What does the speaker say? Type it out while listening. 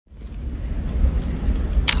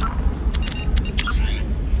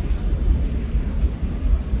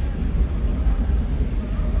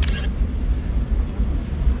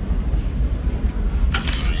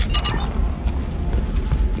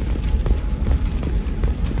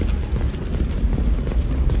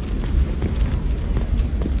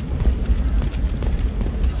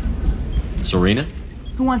Serena?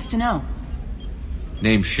 Who wants to know?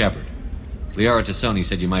 Name's Shepard. Liara Tassoni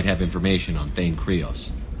said you might have information on Thane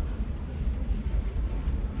Krios.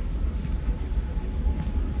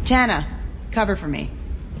 Tana, cover for me.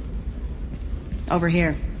 Over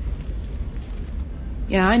here.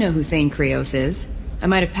 Yeah, I know who Thane Krios is. I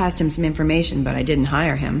might have passed him some information, but I didn't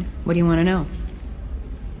hire him. What do you want to know?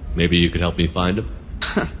 Maybe you could help me find him?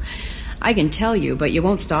 I can tell you, but you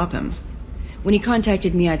won't stop him. When he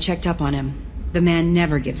contacted me, I checked up on him. The man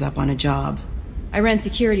never gives up on a job. I ran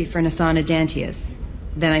security for Nasana Dantius.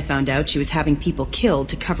 Then I found out she was having people killed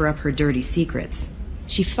to cover up her dirty secrets.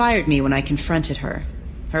 She fired me when I confronted her.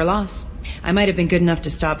 Her loss. I might have been good enough to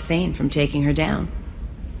stop Thane from taking her down.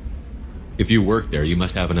 If you work there, you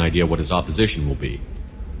must have an idea what his opposition will be.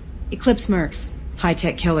 Eclipse mercs.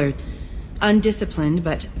 High-tech killer. Undisciplined,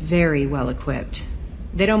 but very well-equipped.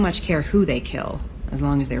 They don't much care who they kill, as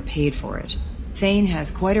long as they're paid for it. Thane has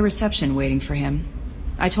quite a reception waiting for him.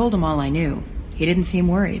 I told him all I knew. He didn't seem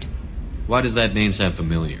worried. Why does that name sound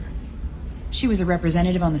familiar? She was a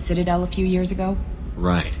representative on the Citadel a few years ago.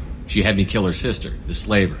 Right. She had me kill her sister, the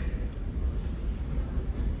slaver.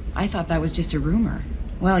 I thought that was just a rumor.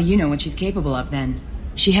 Well, you know what she's capable of then.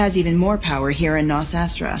 She has even more power here in Nos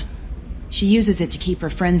Astra. She uses it to keep her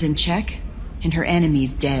friends in check, and her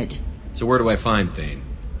enemies dead. So where do I find Thane?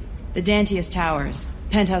 The Dantius Towers.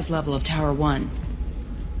 Penthouse level of Tower 1.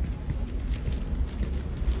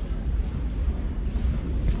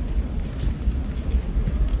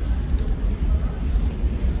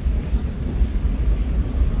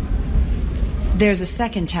 There's a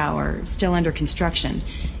second tower, still under construction.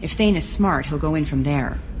 If Thane is smart, he'll go in from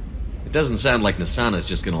there. It doesn't sound like Nasana's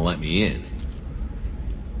just gonna let me in.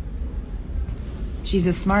 She's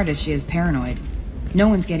as smart as she is paranoid. No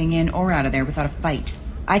one's getting in or out of there without a fight.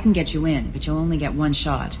 I can get you in, but you'll only get one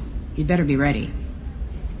shot. You'd better be ready.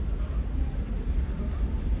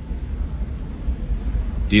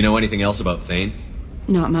 Do you know anything else about Thane?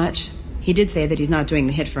 Not much. He did say that he's not doing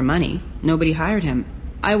the hit for money. Nobody hired him.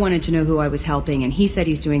 I wanted to know who I was helping, and he said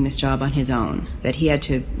he's doing this job on his own. That he had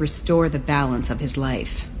to restore the balance of his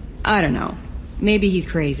life. I don't know. Maybe he's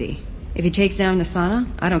crazy. If he takes down Nasana,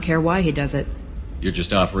 I don't care why he does it. You're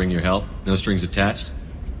just offering your help? No strings attached?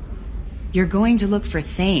 You're going to look for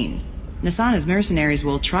Thane. Nasana's mercenaries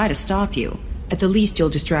will try to stop you. At the least, you'll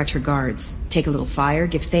distract her guards. Take a little fire,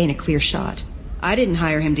 give Thane a clear shot. I didn't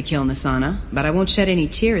hire him to kill Nasana, but I won't shed any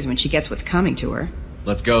tears when she gets what's coming to her.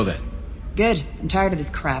 Let's go then. Good. I'm tired of this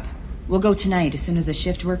crap. We'll go tonight as soon as the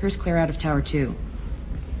shift workers clear out of Tower 2.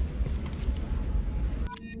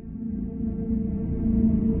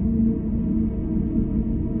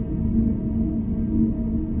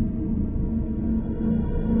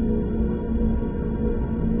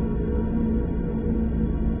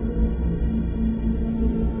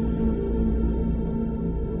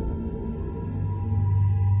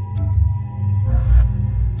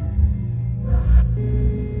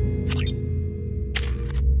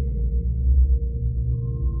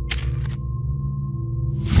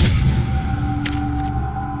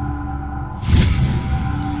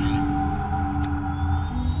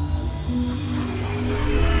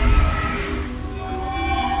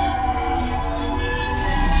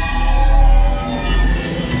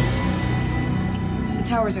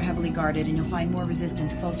 The towers are heavily guarded, and you'll find more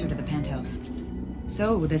resistance closer to the penthouse.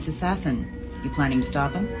 So, this assassin, you planning to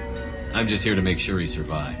stop him? I'm just here to make sure he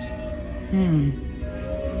survives.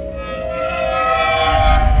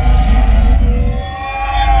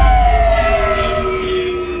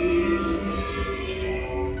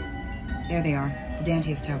 There they are, the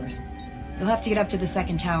Dantius Towers. You'll have to get up to the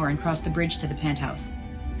second tower and cross the bridge to the penthouse.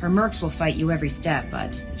 Her mercs will fight you every step,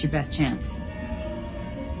 but it's your best chance.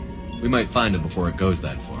 We might find him before it goes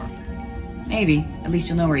that far. Maybe. At least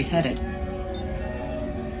you'll know where he's headed.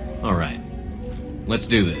 All right. Let's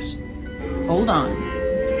do this. Hold on.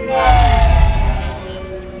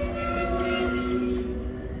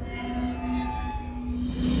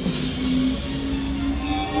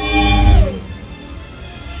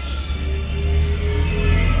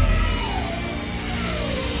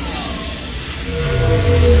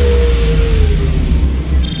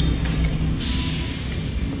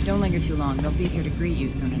 Don't linger too long. They'll be here to greet you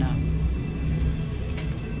soon enough.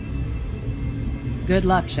 Good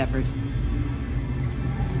luck, Shepard.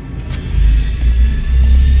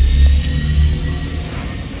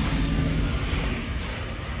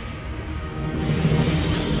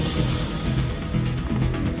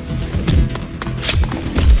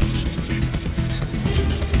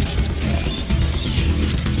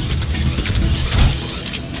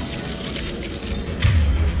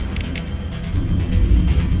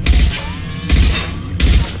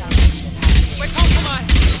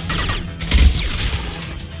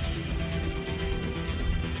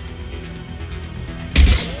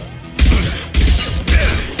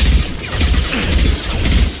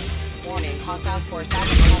 Hostile force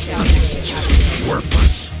active. Hostile.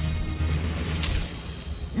 Worthless!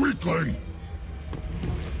 Weakling!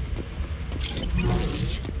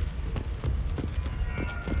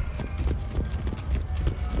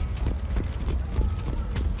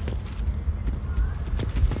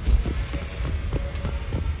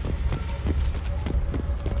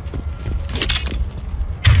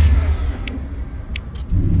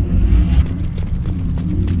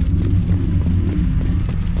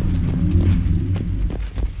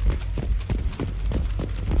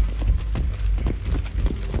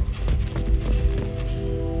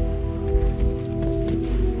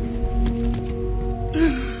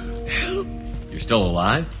 Still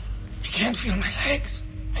alive? I can't feel my legs.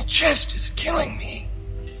 My chest is killing me.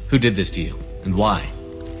 Who did this to you, and why?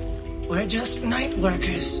 We're just night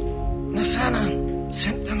workers. Nasana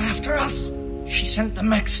sent them after us. She sent the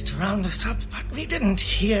mechs to round us up, but we didn't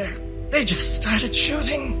hear. They just started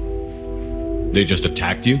shooting. They just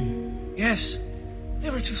attacked you? Yes. They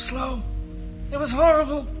were too slow. It was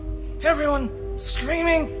horrible. Everyone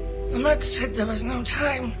screaming. The mechs said there was no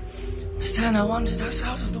time. Nasana wanted us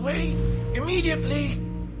out of the way. Immediately.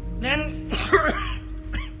 Then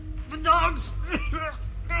the dogs.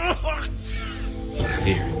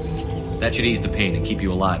 Here. That should ease the pain and keep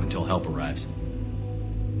you alive until help arrives.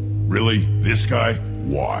 Really? This guy?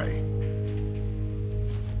 Why?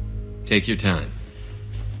 Take your time.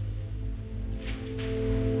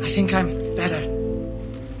 I think I'm better.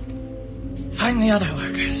 Find the other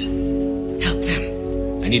workers. Help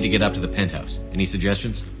them. I need to get up to the penthouse. Any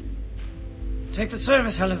suggestions? Take the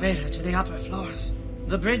service elevator to the upper floors.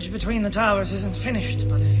 The bridge between the towers isn't finished,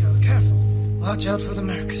 but if you're careful, watch out for the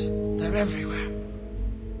mercs. They're everywhere.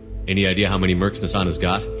 Any idea how many mercs Nasana's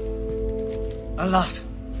got? A lot.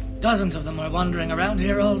 Dozens of them are wandering around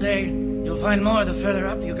here all day. You'll find more the further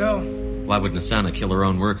up you go. Why would Nasana kill her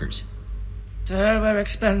own workers? To her, we're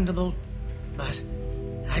expendable. But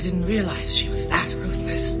I didn't realize she was that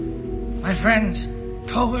ruthless. My friends,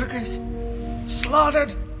 co-workers,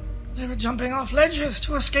 slaughtered. They were jumping off ledges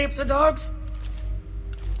to escape the dogs.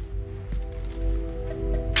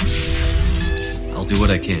 I'll do what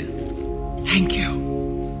I can. Thank you.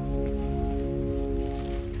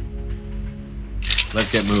 Let's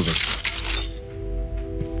get moving.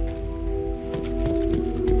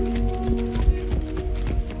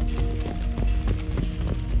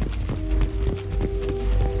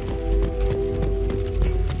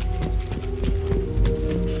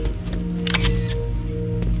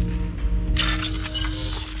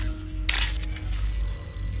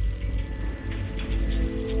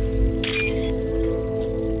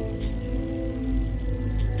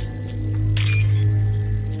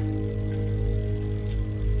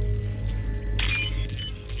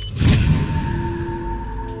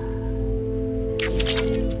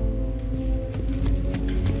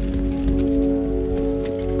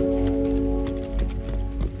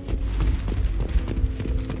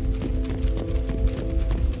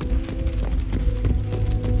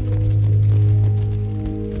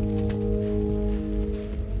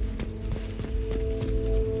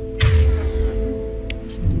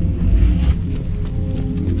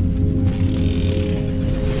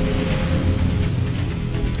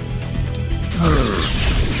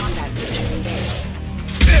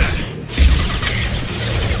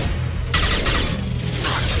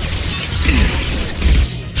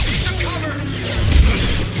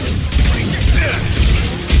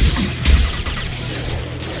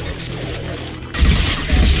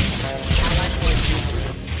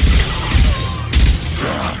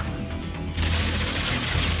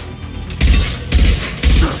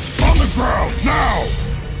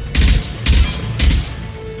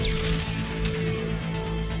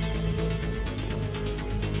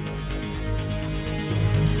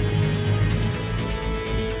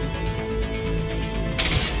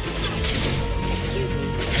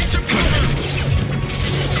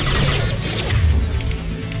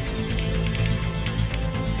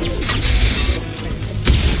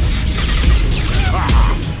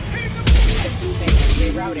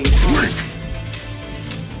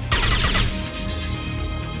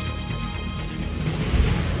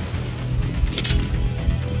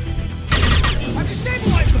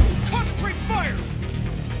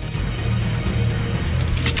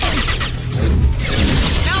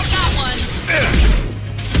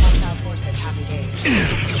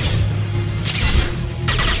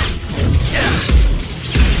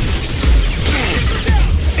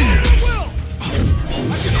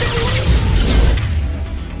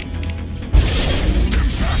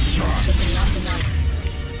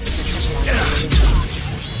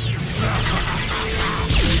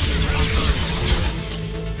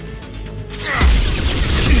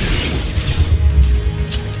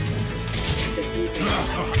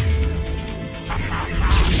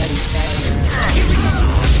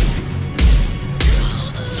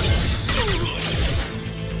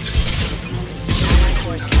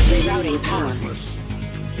 It's worthless.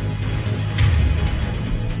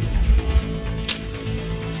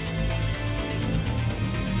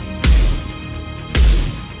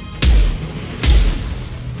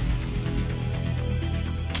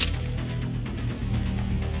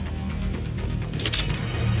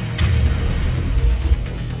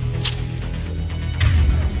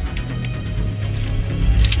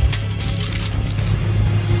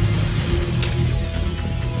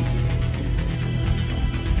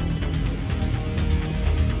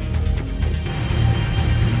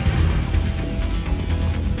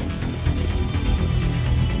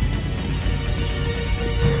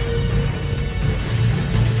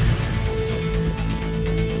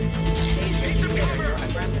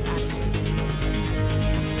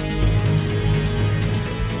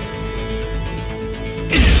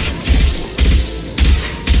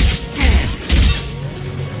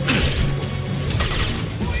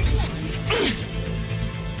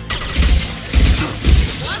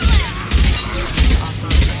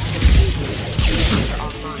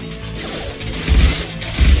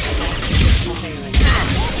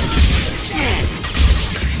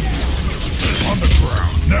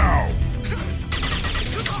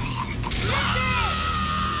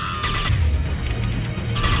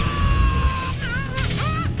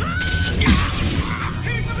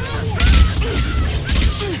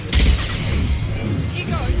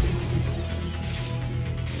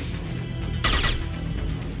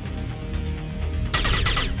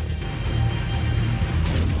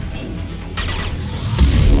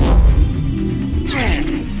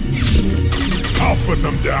 Put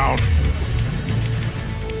them down.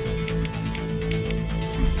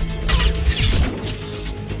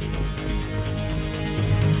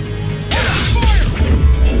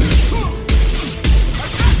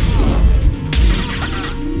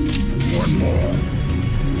 One more.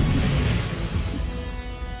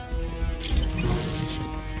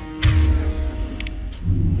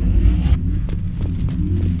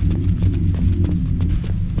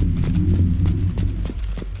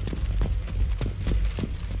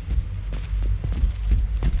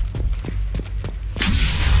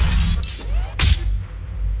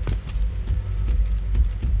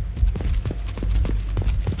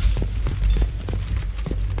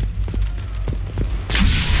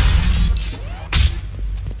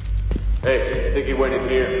 Hey, I think he went in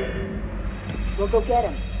here. We'll go get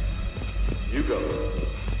him. You go.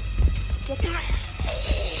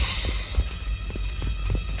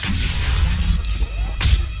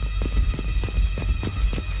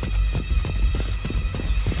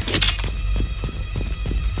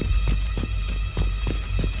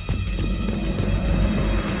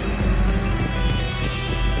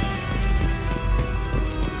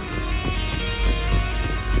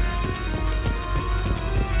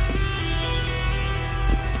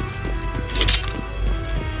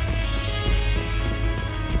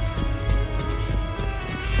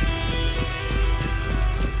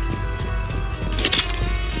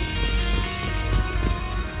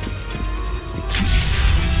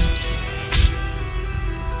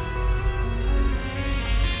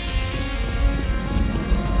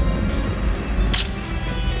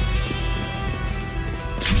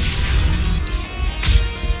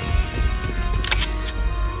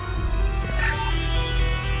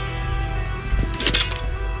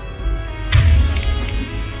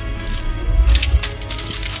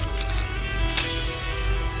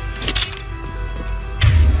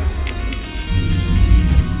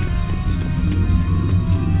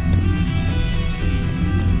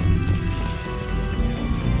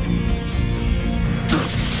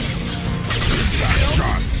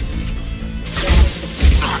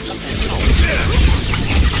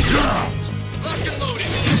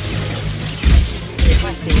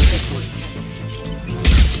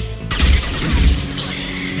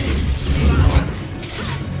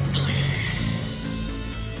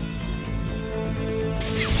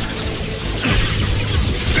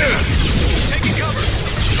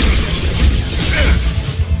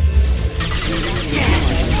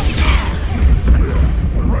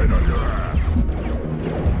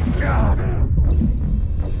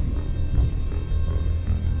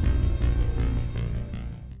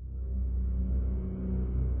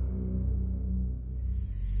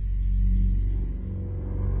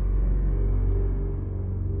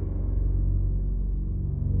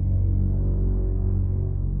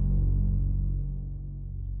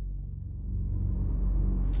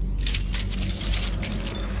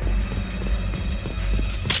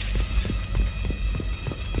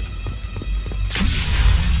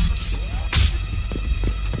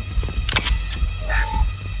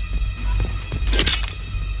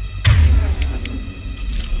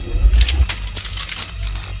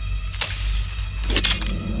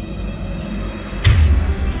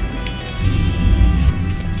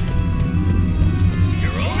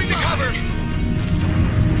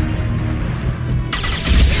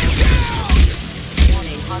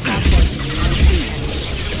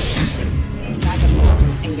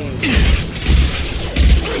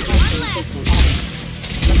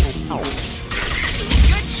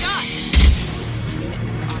 Good shot.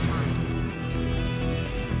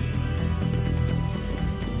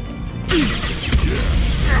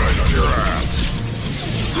 Right on your ass.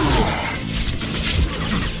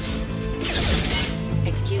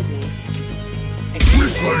 Excuse me.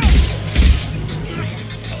 Replay.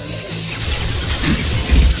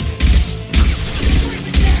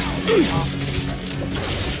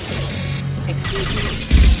 Excuse me.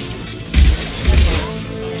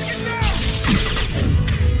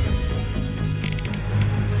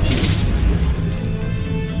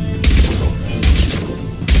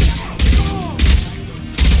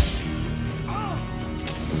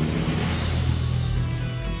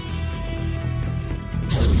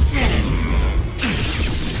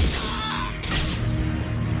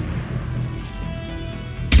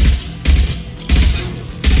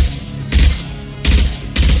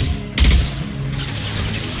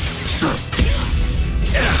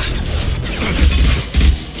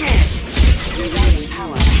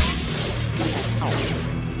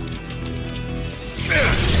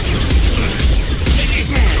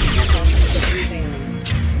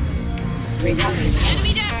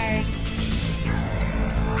 Enemy down.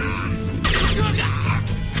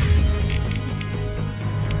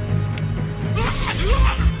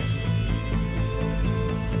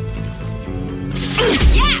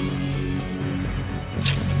 Yes!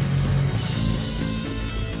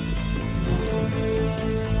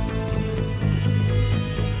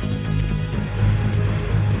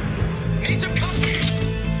 Need some cover.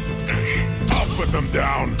 I'll put them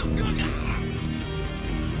down.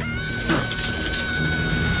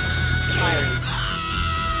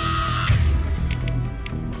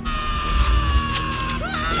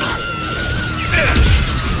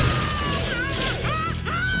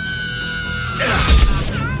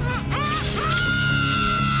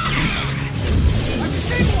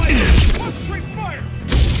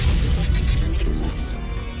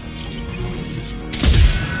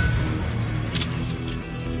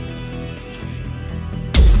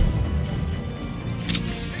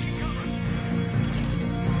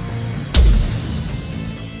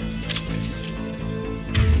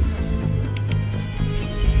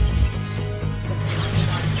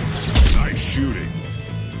 Nice shooting.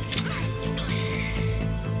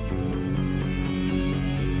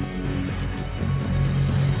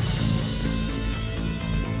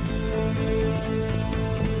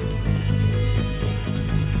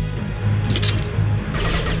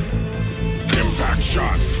 Impact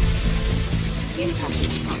shot.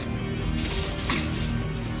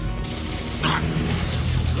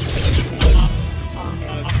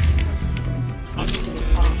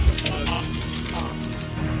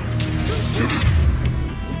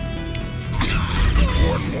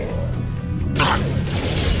 One more.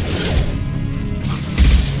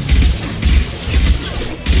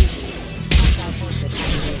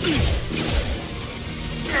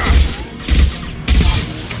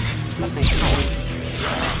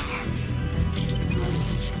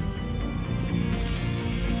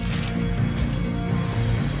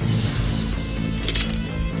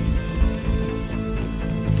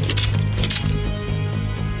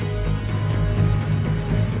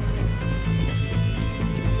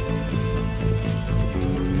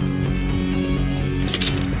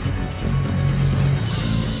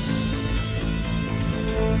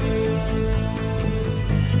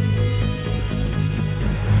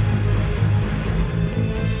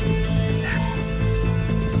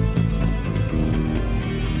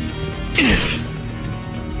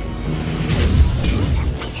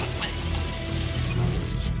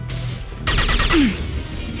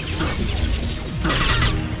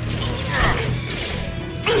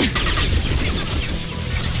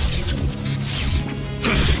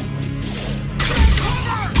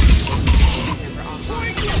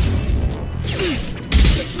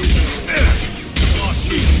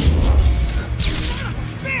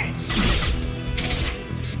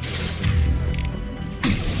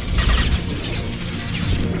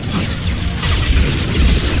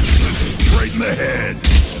 Right in the head.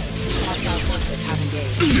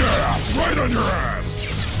 Yeah, right on your ass.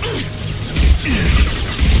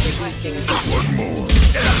 One more.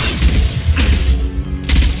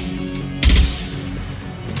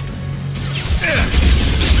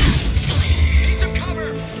 Need some cover.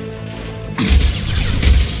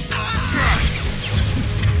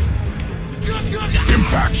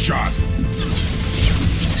 Impact shot.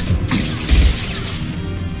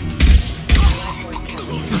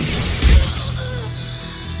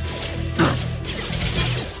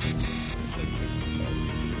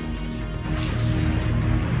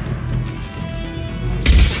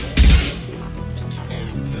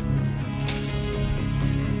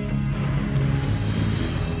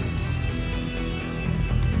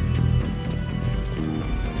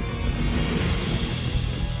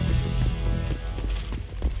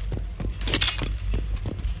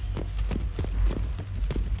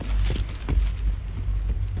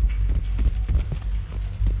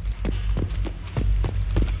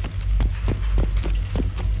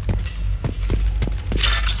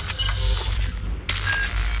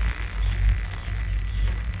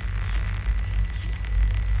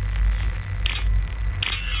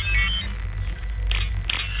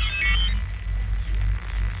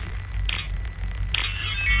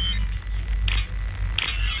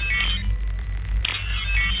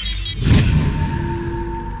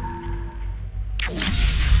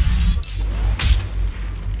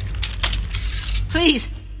 Please,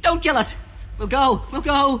 don't kill us. We'll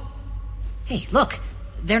go. Hey, look.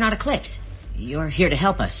 They're not Eclipse. You're here to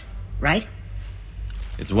help us, right?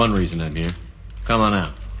 It's one reason I'm here. Come on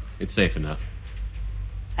out. It's safe enough.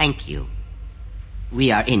 Thank you.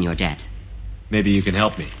 We are in your debt. Maybe you can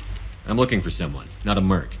help me. I'm looking for someone, not a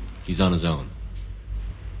merc. He's on his own.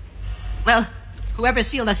 Well, whoever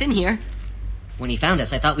sealed us in here. When he found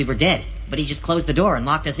us, I thought we were dead, but he just closed the door and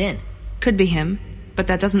locked us in. Could be him, but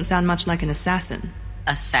that doesn't sound much like an assassin.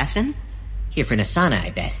 Assassin? Here for Nasana, I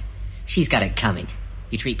bet. She's got it coming.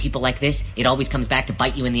 You treat people like this, it always comes back to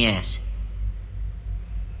bite you in the ass.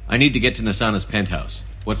 I need to get to Nasana's penthouse.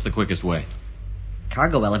 What's the quickest way?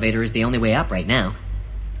 Cargo elevator is the only way up right now.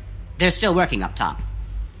 They're still working up top.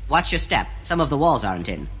 Watch your step. Some of the walls aren't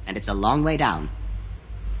in, and it's a long way down.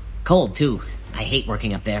 Cold, too. I hate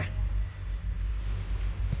working up there.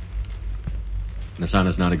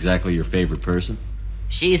 Nasana's not exactly your favorite person?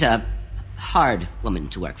 She's a hard woman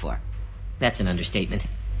to work for. That's an understatement.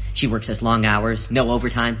 She works us long hours, no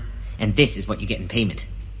overtime, and this is what you get in payment.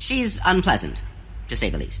 She's unpleasant, to say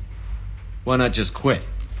the least. Why not just quit?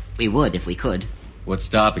 We would if we could. What's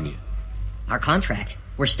stopping you? Our contract.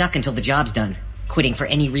 We're stuck until the job's done. Quitting for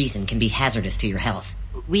any reason can be hazardous to your health.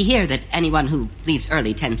 We hear that anyone who leaves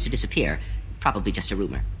early tends to disappear. Probably just a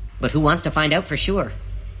rumor. But who wants to find out for sure?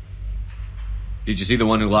 Did you see the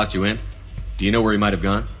one who locked you in? Do you know where he might have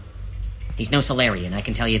gone? He's no Solarian, I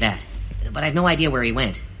can tell you that. But I've no idea where he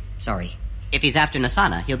went. Sorry. If he's after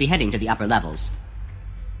Nasana, he'll be heading to the upper levels.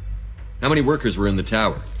 How many workers were in the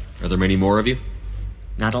tower? Are there many more of you?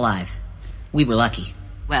 Not alive. We were lucky.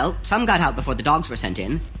 Well, some got out before the dogs were sent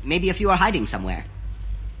in. Maybe a few are hiding somewhere.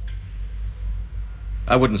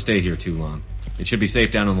 I wouldn't stay here too long. It should be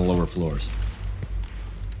safe down on the lower floors.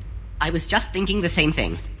 I was just thinking the same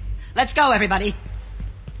thing. Let's go, everybody!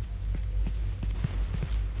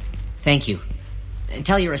 Thank you. And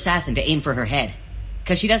tell your assassin to aim for her head.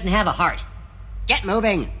 'Cause she doesn't have a heart. Get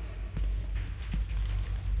moving!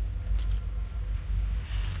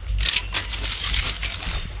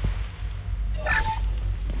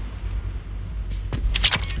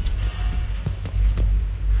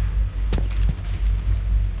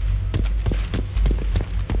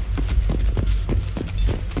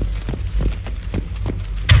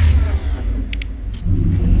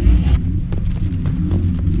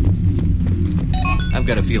 I've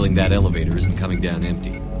got a feeling that elevator isn't coming down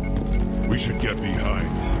empty. We should get behind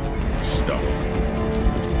stuff.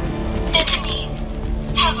 Entities,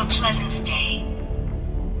 have a pleasant day.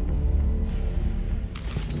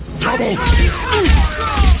 Trouble!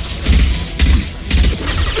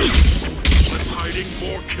 Less hiding,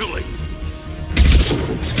 more killing.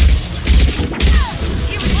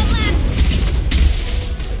 Here, one last.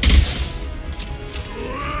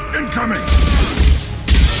 Incoming!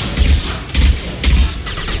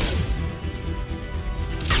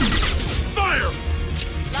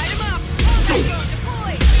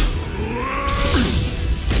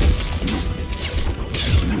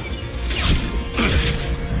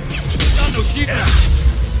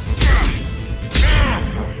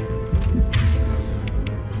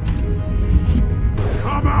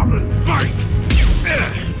 Come out and fight!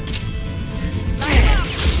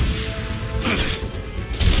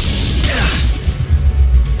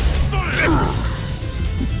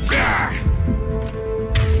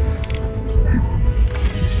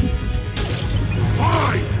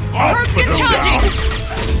 Hurricane charging!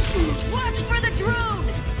 Watch for the drone!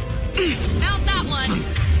 Mount that one!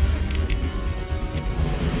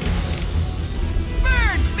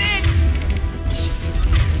 Burn, bitch!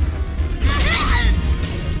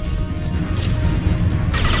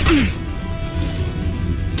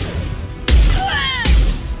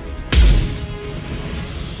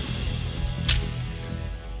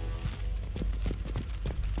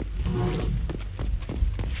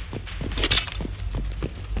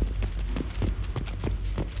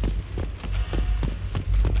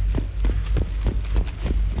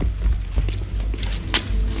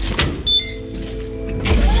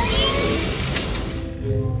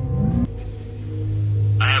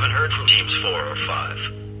 From teams 4 or 5.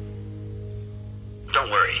 Don't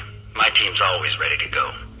worry, my team's always ready to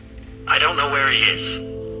go. I don't know where he is.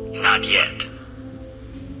 Not yet.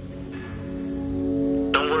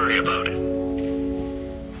 Don't worry about it.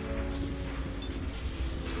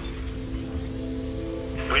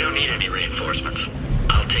 We don't need any reinforcements.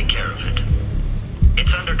 I'll take care of it.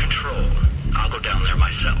 It's under control. I'll go down there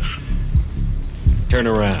myself. Turn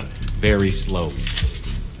around. Very slowly.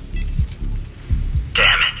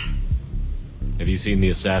 Damn it. Have you seen the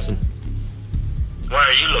assassin? Why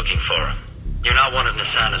are you looking for him? You're not one of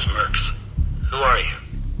Nasana's mercs. Who are you?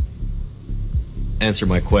 Answer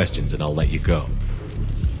my questions and I'll let you go.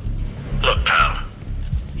 Look, pal.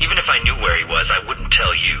 Even if I knew where he was, I wouldn't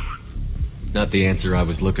tell you. Not the answer I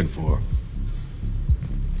was looking for.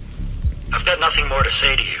 I've got nothing more to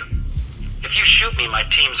say to you. If you shoot me, my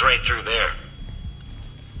team's right through there.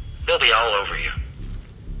 They'll be all over you.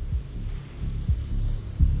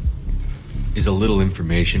 Is a little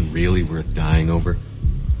information really worth dying over?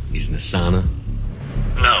 Is Nassana?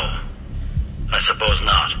 No. I suppose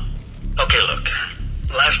not. Okay, look.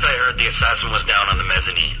 Last I heard, the assassin was down on the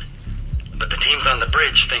mezzanine. But the teams on the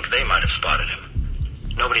bridge think they might have spotted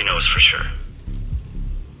him. Nobody knows for sure.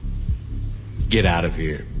 Get out of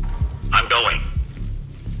here. I'm going.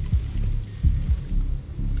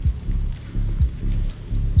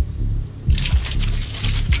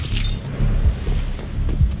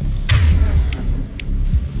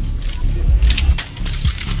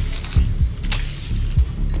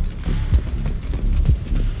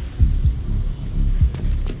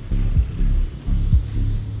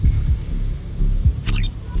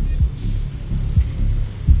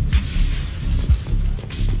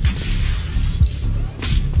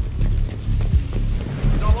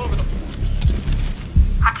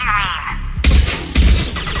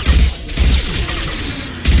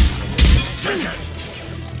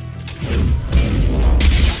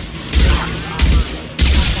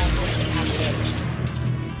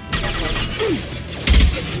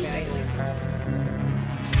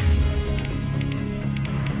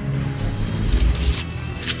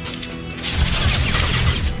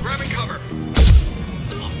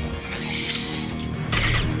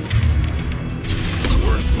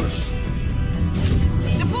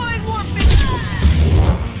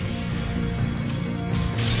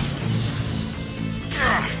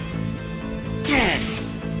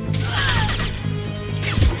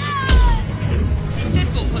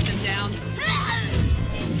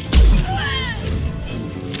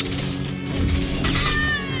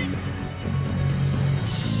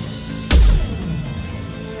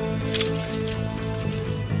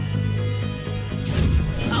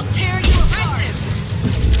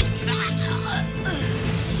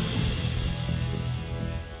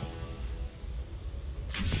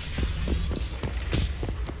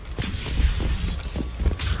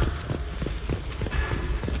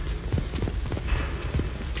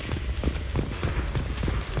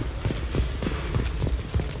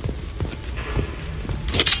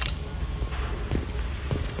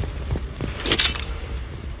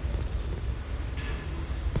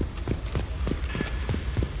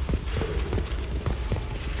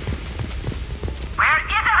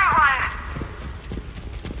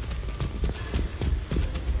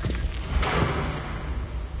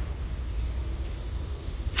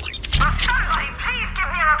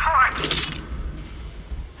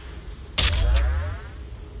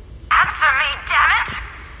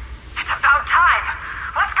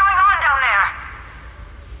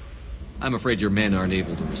 I'm afraid your men aren't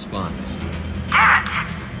able to respond. Damn it!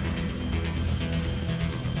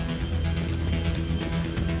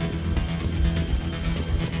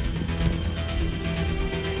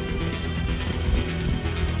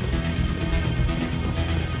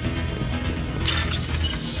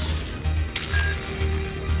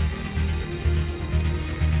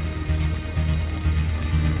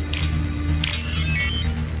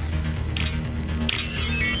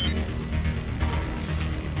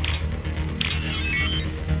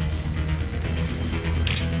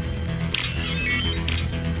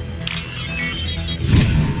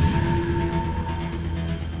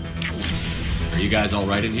 You guys all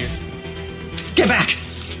right in here? Get back!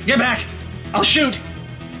 Get back! I'll shoot!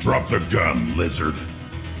 Drop the gun, lizard.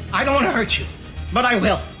 I don't want to hurt you, but I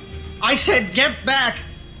will. I said get back!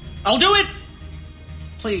 I'll do it!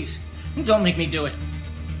 Please, don't make me do it.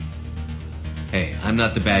 Hey, I'm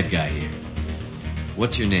not the bad guy here.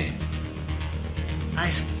 What's your name?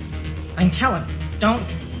 I'm Talon. Don't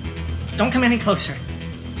come any closer.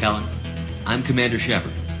 Talon, I'm Commander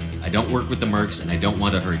Shepard. I don't work with the mercs and I don't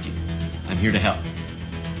want to hurt you. I'm here to help.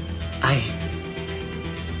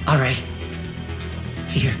 All right.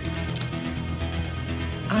 Here.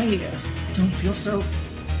 I don't feel so...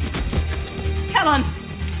 Talon!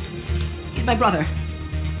 He's my brother.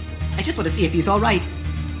 I just want to see if he's all right.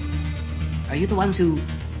 Are you the ones who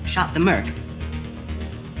shot the merc?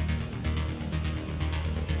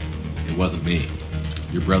 It wasn't me.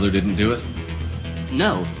 Your brother didn't do it?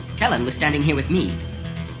 No. Talon was standing here with me.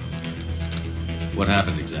 What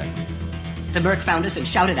happened exactly? The merc found us and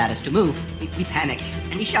shouted at us to move. We panicked,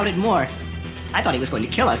 and he shouted more. I thought he was going to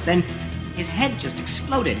kill us, then his head just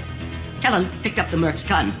exploded. Talon picked up the merc's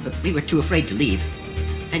gun, but we were too afraid to leave.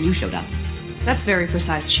 Then you showed up. That's very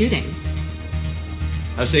precise shooting.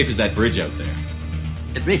 How safe is that bridge out there?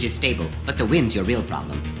 The bridge is stable, but the wind's your real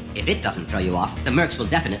problem. If it doesn't throw you off, the mercs will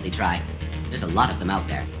definitely try. There's a lot of them out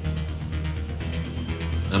there.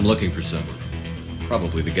 I'm looking for someone.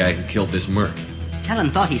 Probably the guy who killed this merc.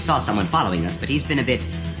 Talon thought he saw someone following us, but he's been a bit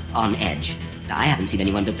on edge. I haven't seen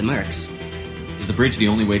anyone but the mercs. Is the bridge the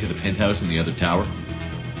only way to the penthouse and the other tower?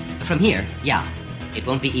 From here, yeah. It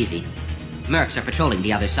won't be easy. Mercs are patrolling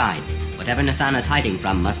the other side. Whatever Nasana's hiding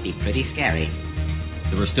from must be pretty scary.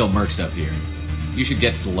 There are still mercs up here. You should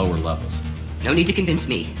get to the lower levels. No need to convince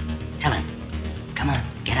me. Talon, come on,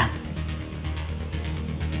 get up.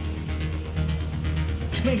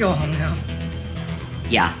 Can we go home now?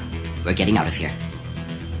 Yeah, we're getting out of here.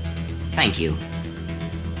 Thank you.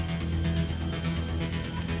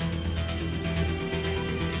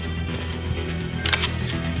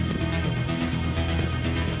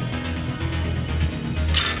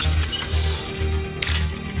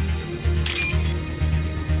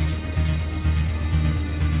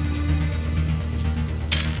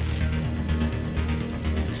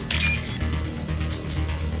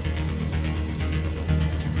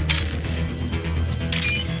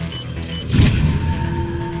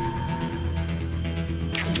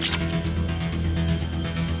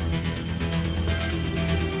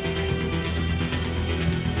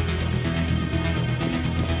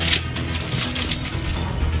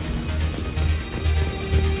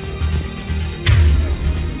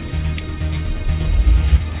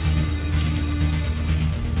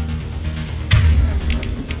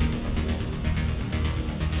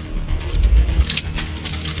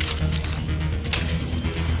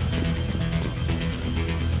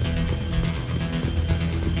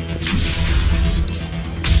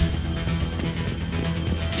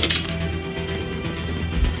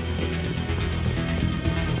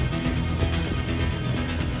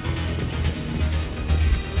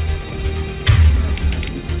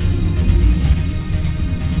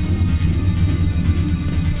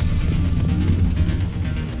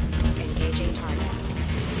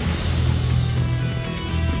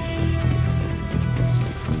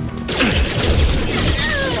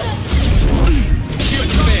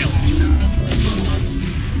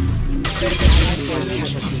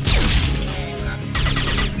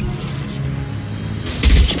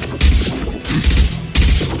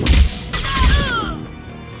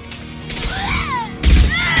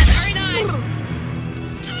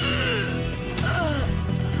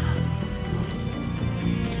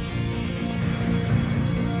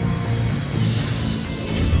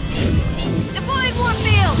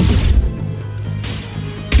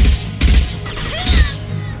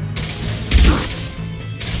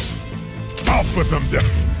 Put them down.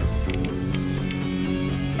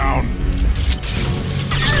 I'll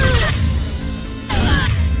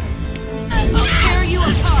tear you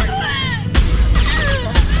apart.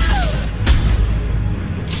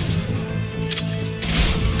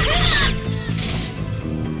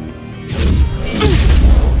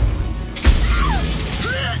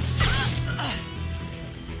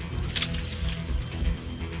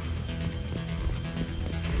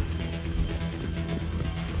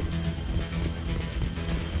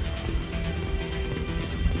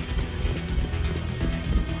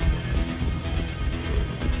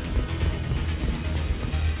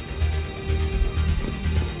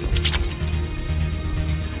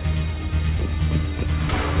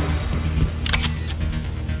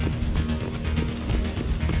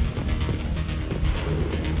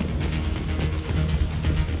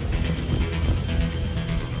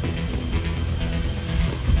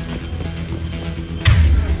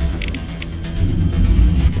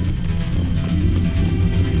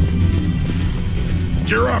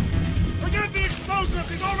 Gear up! Forget the explosive!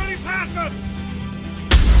 He's already past us!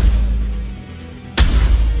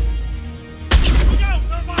 Look out!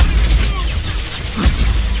 They're behind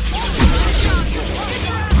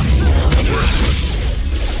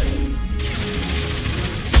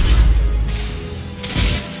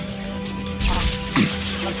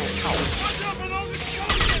Watch out for those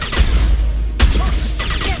explosives!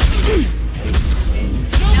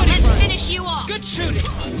 Now let's finish you off! Good shooting!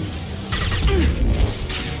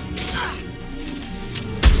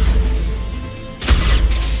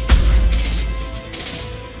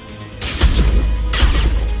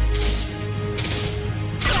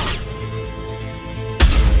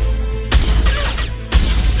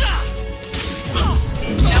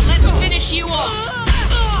 You off!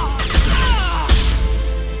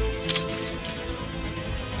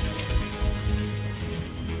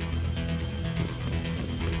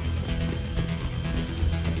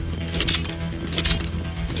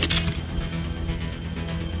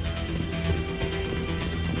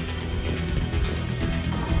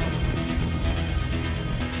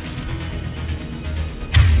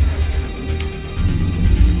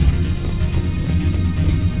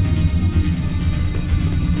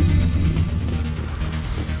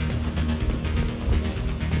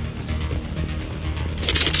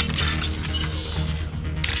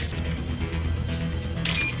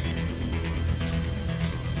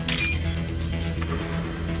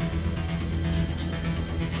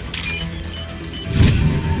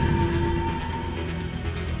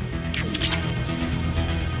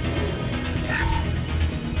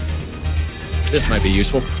 This might be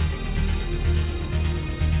useful.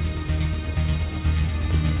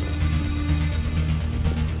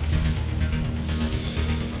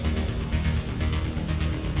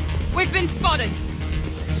 We've been spotted.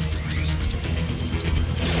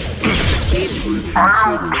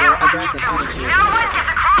 More aggressive attitude.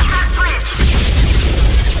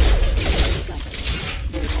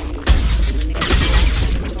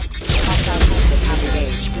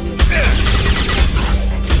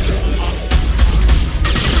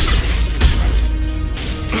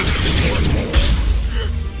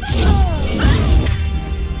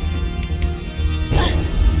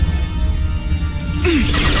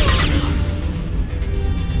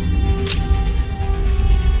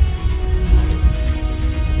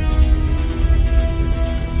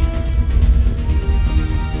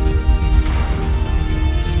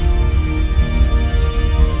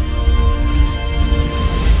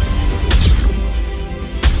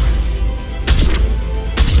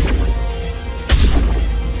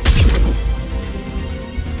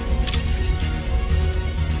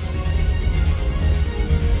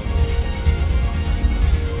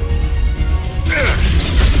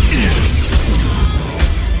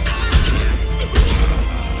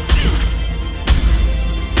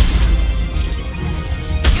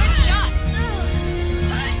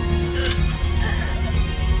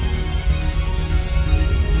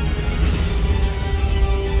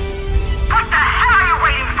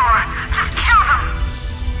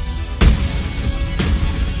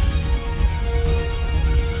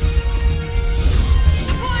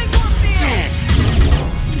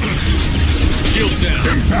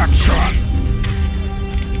 Impact shot!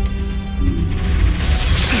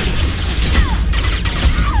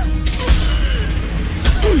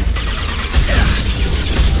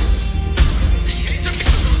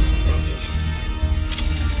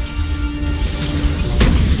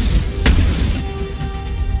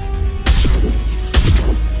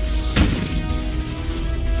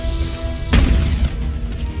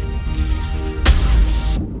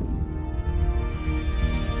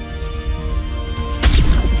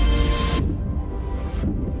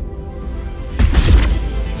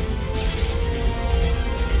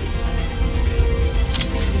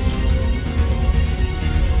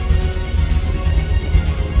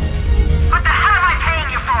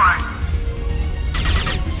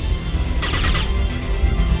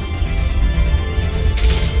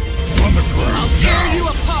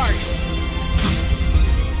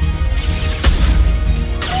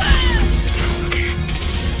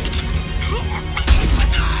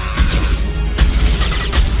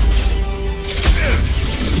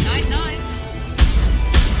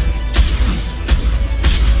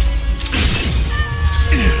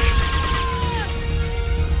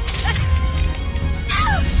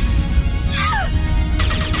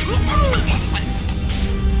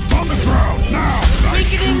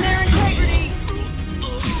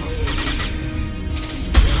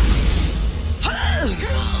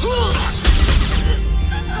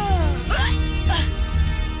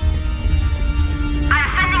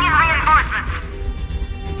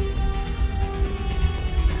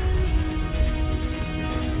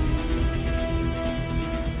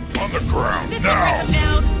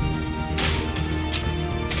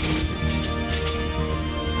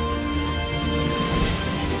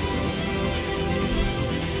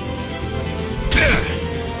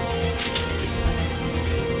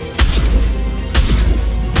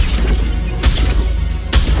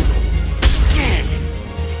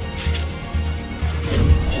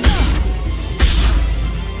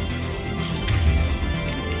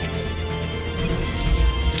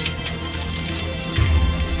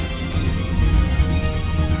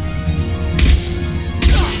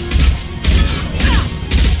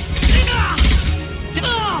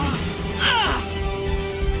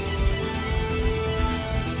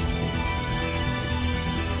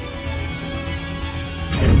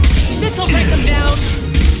 This'll take them down!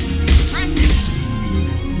 Damn it!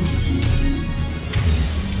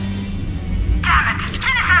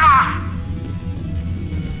 Finish him off!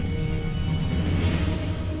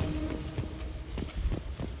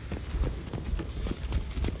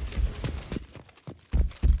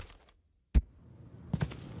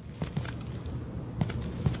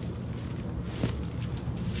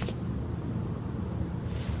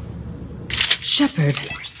 Shepard,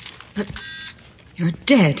 but you're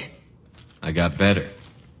dead. I got better.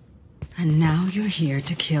 And now you're here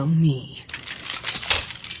to kill me.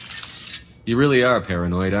 You really are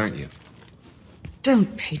paranoid, aren't you?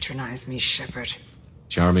 Don't patronize me, Shepard.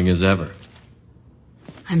 Charming as ever.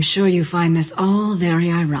 I'm sure you find this all very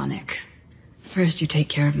ironic. First you take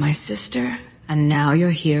care of my sister, and now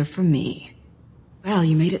you're here for me. Well,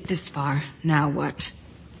 you made it this far. Now what?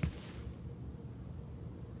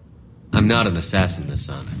 I'm not an assassin,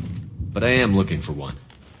 Asana, but I am looking for one.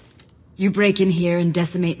 You break in here and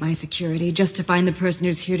decimate my security just to find the person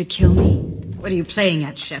who's here to kill me? What are you playing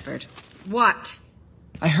at, Shepard? What?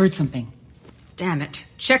 I heard something. Damn it.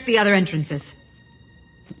 Check the other entrances.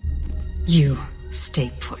 You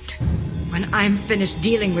stay put. When I'm finished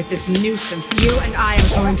dealing with this nuisance, you and I am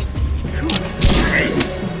going to...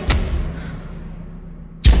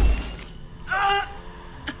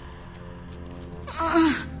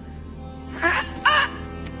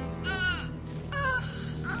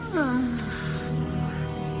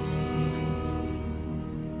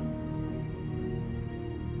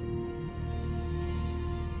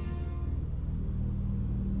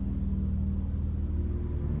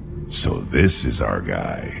 So this is our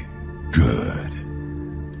guy. Good.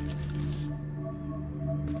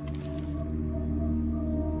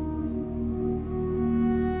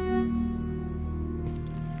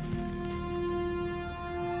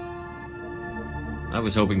 I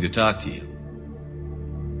was hoping to talk to you.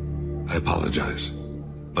 I apologize,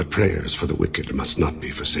 but prayers for the wicked must not be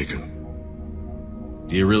forsaken.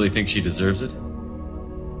 Do you really think she deserves it?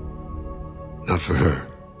 Not for her.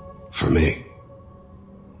 For me.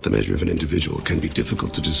 The measure of an individual can be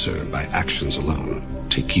difficult to discern by actions alone.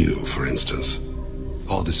 Take you, for instance.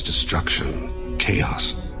 All this destruction,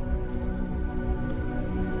 chaos.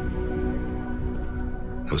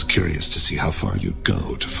 I was curious to see how far you'd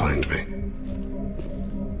go to find me.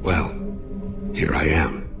 Well, here I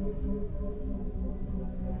am.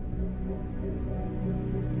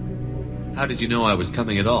 How did you know I was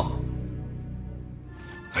coming at all?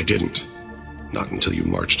 I didn't. Not until you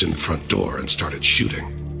marched in the front door and started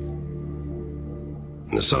shooting.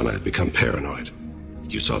 Asana had become paranoid.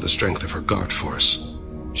 You saw the strength of her guard force.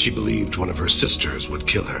 She believed one of her sisters would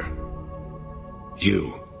kill her.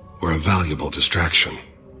 You were a valuable distraction.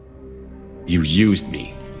 You used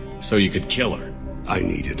me, so you could kill her. I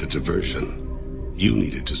needed a diversion. You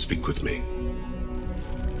needed to speak with me.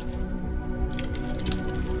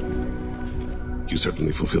 You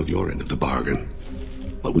certainly fulfilled your end of the bargain.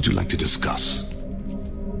 What would you like to discuss?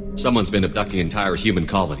 Someone's been abducting entire human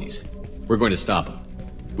colonies. We're going to stop them.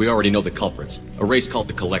 We already know the culprits, a race called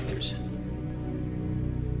the Collectors.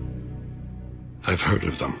 I've heard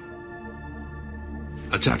of them.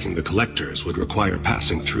 Attacking the Collectors would require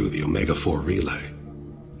passing through the Omega-4 relay.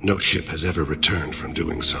 No ship has ever returned from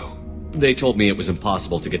doing so. They told me it was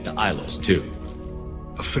impossible to get to Ilos, too.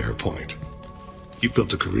 A fair point. You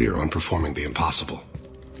built a career on performing the impossible.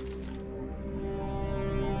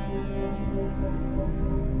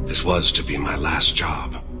 This was to be my last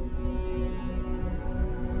job.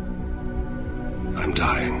 I'm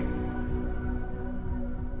dying.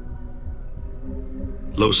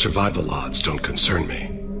 Low survival odds don't concern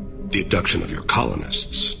me. The abduction of your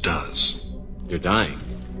colonists does. You're dying.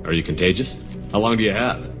 Are you contagious? How long do you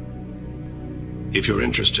have? If you're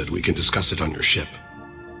interested, we can discuss it on your ship.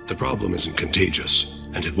 The problem isn't contagious,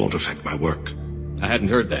 and it won't affect my work. I hadn't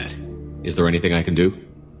heard that. Is there anything I can do?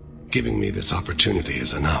 Giving me this opportunity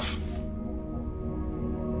is enough.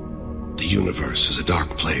 The universe is a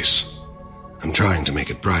dark place. I'm trying to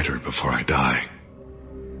make it brighter before I die.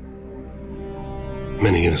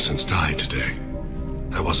 Many innocents died today.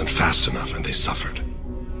 I wasn't fast enough and they suffered.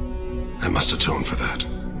 I must atone for that.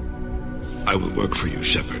 I will work for you,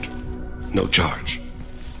 Shepard. No charge.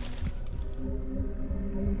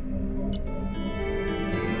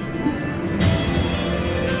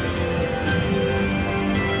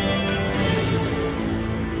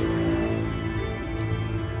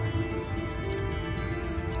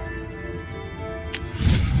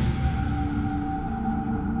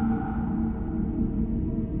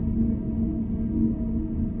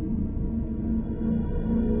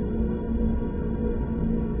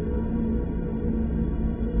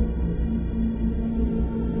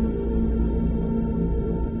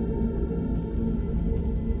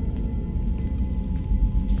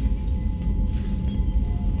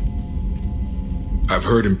 I've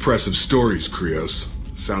heard impressive stories, Krios.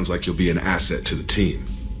 Sounds like you'll be an asset to the team.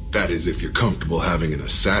 That is, if you're comfortable having an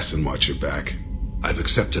assassin watch your back. I've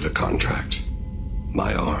accepted a contract.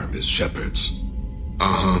 My arm is Shepard's.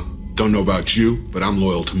 Uh-huh. Don't know about you, but I'm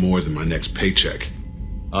loyal to more than my next paycheck.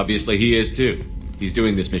 Obviously he is too. He's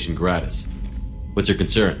doing this mission gratis. What's your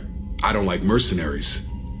concern? I don't like mercenaries.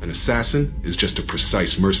 An assassin is just a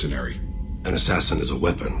precise mercenary. An assassin is a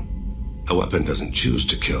weapon. A weapon doesn't choose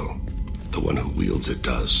to kill. The one who wields it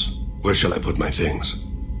does. Where shall I put my things?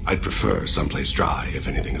 I'd prefer someplace dry if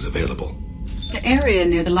anything is available. The area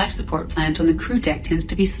near the life support plant on the crew deck tends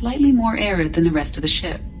to be slightly more arid than the rest of the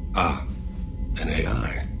ship. Ah, An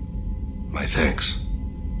AI. My thanks.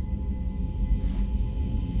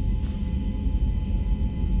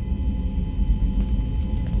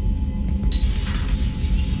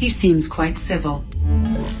 He seems quite civil.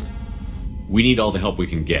 We need all the help we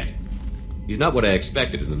can get. He's not what I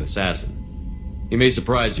expected in an assassin. He may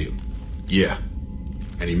surprise you. Yeah,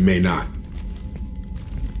 and he may not.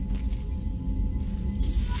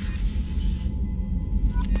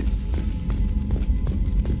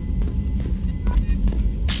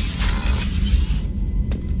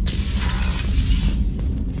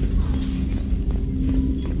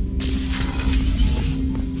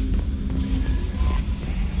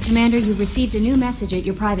 Commander, you've received a new message at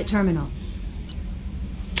your private terminal.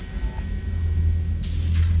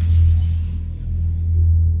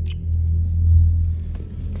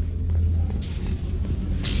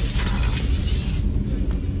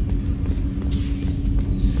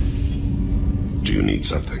 Do you need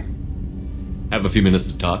something? Have a few minutes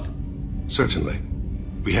to talk? Certainly.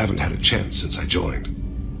 We haven't had a chance since I joined.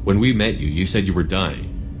 When we met you, you said you were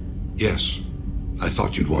dying. Yes. I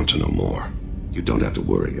thought you'd want to know more. You don't have to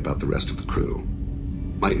worry about the rest of the crew.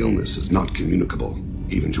 My illness is not communicable,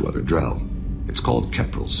 even to other Drell. It's called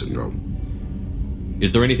Keprel syndrome.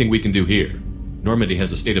 Is there anything we can do here? Normandy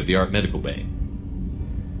has a state-of-the-art medical bay.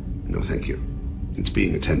 No, thank you. It's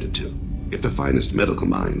being attended to. If the finest medical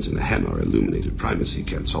minds in the Hanar illuminated primacy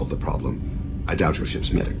can't solve the problem, I doubt your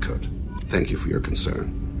ship's medic could. Thank you for your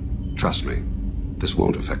concern. Trust me, this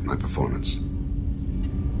won't affect my performance.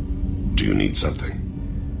 Do you need something?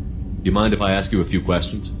 You mind if I ask you a few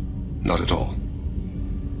questions? Not at all.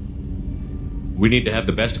 We need to have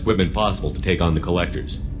the best equipment possible to take on the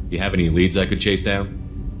collectors. You have any leads I could chase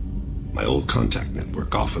down? My old contact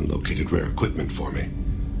network often located rare equipment for me.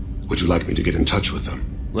 Would you like me to get in touch with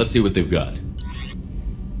them? Let's see what they've got.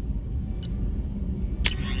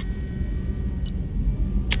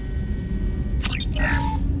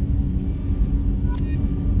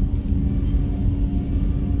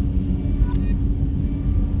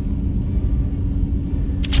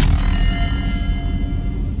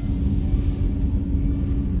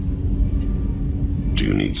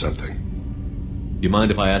 Something. You mind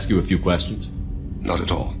if I ask you a few questions? Not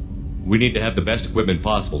at all. We need to have the best equipment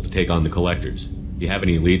possible to take on the collectors. You have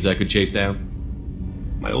any leads I could chase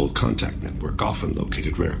down? My old contact network often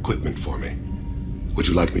located rare equipment for me. Would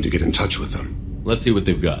you like me to get in touch with them? Let's see what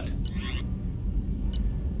they've got.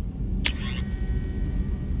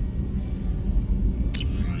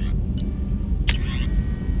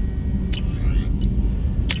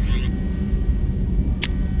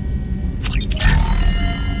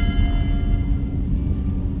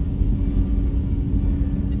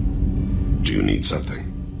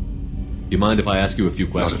 Something. You mind if I ask you a few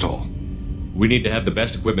questions? Not at all. We need to have the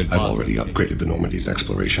best equipment possible. I've already upgraded the Normandy's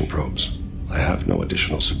exploration probes. I have no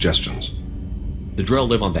additional suggestions. The Drell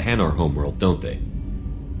live on the Hanar homeworld, don't they?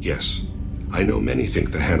 Yes. I know many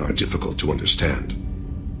think the Hanar are difficult to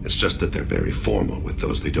understand. It's just that they're very formal with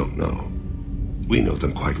those they don't know. We know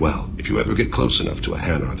them quite well. If you ever get close enough to a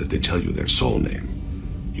Hanar that they tell you their soul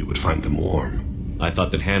name, you would find them warm. I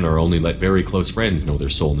thought that Hanar only let very close friends know their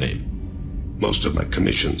soul name. Most of my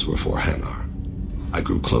commissions were for Hanar. I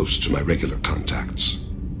grew close to my regular contacts.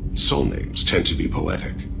 Soul names tend to be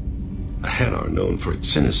poetic. A Hanar known for its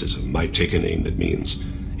cynicism might take a name that means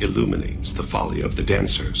illuminates the folly of the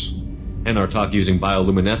dancers. Hanar talk using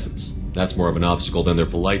bioluminescence. That's more of an obstacle than their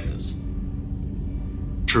politeness.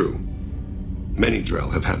 True. Many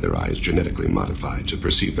Drell have had their eyes genetically modified to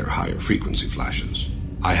perceive their higher frequency flashes.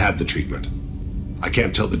 I had the treatment. I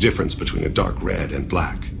can't tell the difference between a dark red and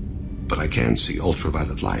black, but I can see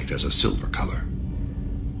ultraviolet light as a silver color.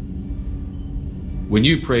 When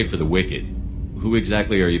you pray for the wicked, who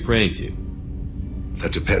exactly are you praying to?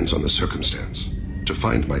 That depends on the circumstance. To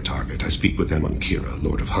find my target, I speak with Amonkira,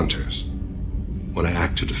 Lord of Hunters. When I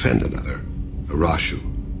act to defend another,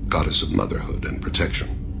 Arashu, Goddess of Motherhood and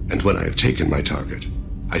Protection. And when I have taken my target,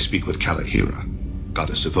 I speak with Kalahira,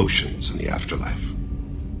 Goddess of Oceans and the Afterlife.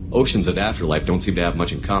 Oceans and Afterlife don't seem to have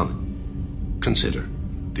much in common. Consider,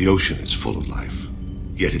 the ocean is full of life,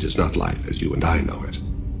 yet it is not life as you and I know it.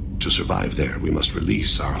 To survive there, we must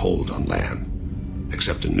release our hold on land,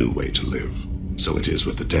 accept a new way to live. So it is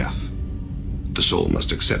with the death. The soul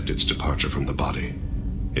must accept its departure from the body.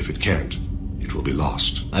 If it can't, it will be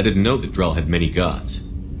lost. I didn't know that Drell had many gods.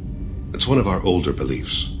 It's one of our older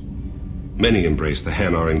beliefs. Many embrace the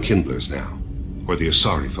Hanar and Kindlers now, or the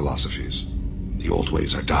Asari philosophies. The old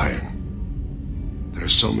ways are dying. There are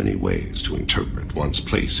so many ways to interpret one's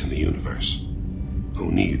place in the universe.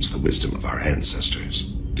 Who needs the wisdom of our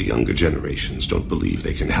ancestors? The younger generations don't believe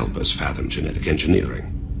they can help us fathom genetic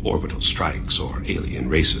engineering. orbital strikes or alien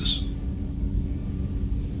races.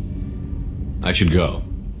 I should go.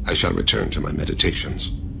 I shall return to my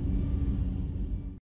meditations.